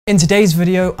In today's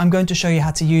video, I'm going to show you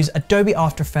how to use Adobe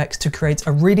After Effects to create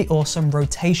a really awesome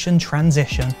rotation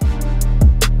transition.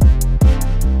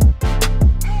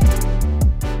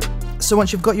 So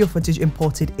once you've got your footage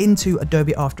imported into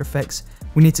Adobe After Effects,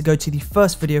 we need to go to the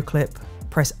first video clip,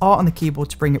 press R on the keyboard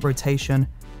to bring it rotation,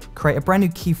 create a brand new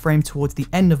keyframe towards the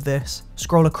end of this,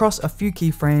 scroll across a few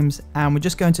keyframes, and we're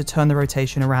just going to turn the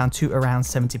rotation around to around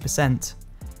 70%.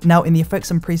 Now in the Effects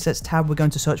and Presets tab, we're going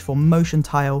to search for Motion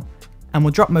Tile, and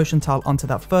we'll drop Motion Tile onto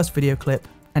that first video clip,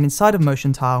 and inside of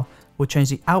Motion Tile, we'll change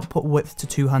the output width to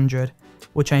 200,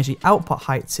 we'll change the output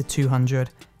height to 200,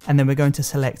 and then we're going to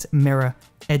select Mirror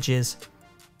Edges.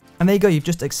 And there you go, you've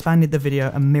just expanded the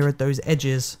video and mirrored those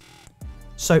edges.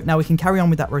 So now we can carry on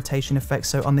with that rotation effect.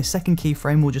 So on the second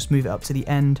keyframe, we'll just move it up to the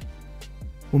end.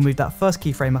 We'll move that first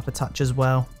keyframe up a touch as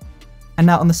well. And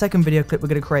now on the second video clip, we're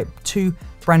going to create two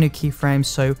brand new keyframes.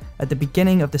 So at the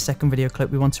beginning of the second video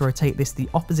clip, we want to rotate this the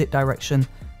opposite direction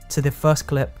to the first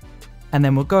clip. And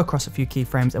then we'll go across a few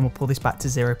keyframes and we'll pull this back to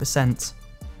 0%.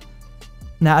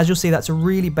 Now, as you'll see, that's a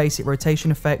really basic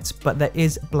rotation effect, but there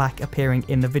is black appearing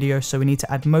in the video. So we need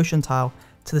to add Motion Tile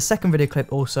to the second video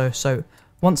clip also. So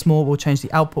once more, we'll change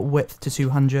the output width to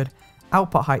 200,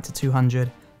 output height to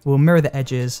 200. We'll mirror the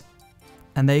edges,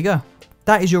 and there you go.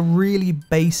 That is your really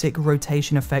basic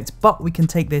rotation effect, but we can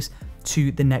take this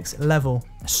to the next level.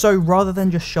 So rather than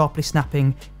just sharply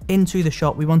snapping into the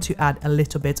shot, we want to add a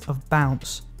little bit of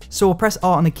bounce. So we'll press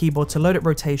R on the keyboard to load up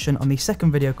rotation on the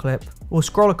second video clip. We'll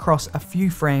scroll across a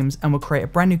few frames and we'll create a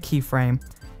brand new keyframe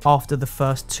after the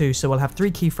first two. So we'll have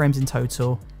 3 keyframes in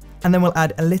total. And then we'll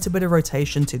add a little bit of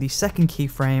rotation to the second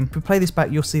keyframe. If we play this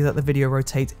back, you'll see that the video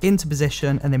rotates into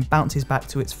position and then bounces back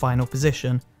to its final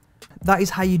position. That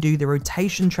is how you do the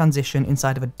rotation transition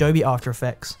inside of Adobe After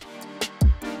Effects.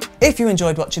 If you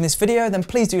enjoyed watching this video, then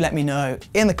please do let me know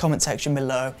in the comment section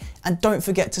below, and don't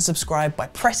forget to subscribe by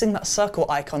pressing that circle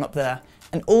icon up there.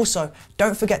 And also,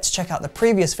 don't forget to check out the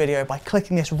previous video by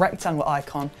clicking this rectangle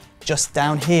icon just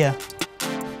down here.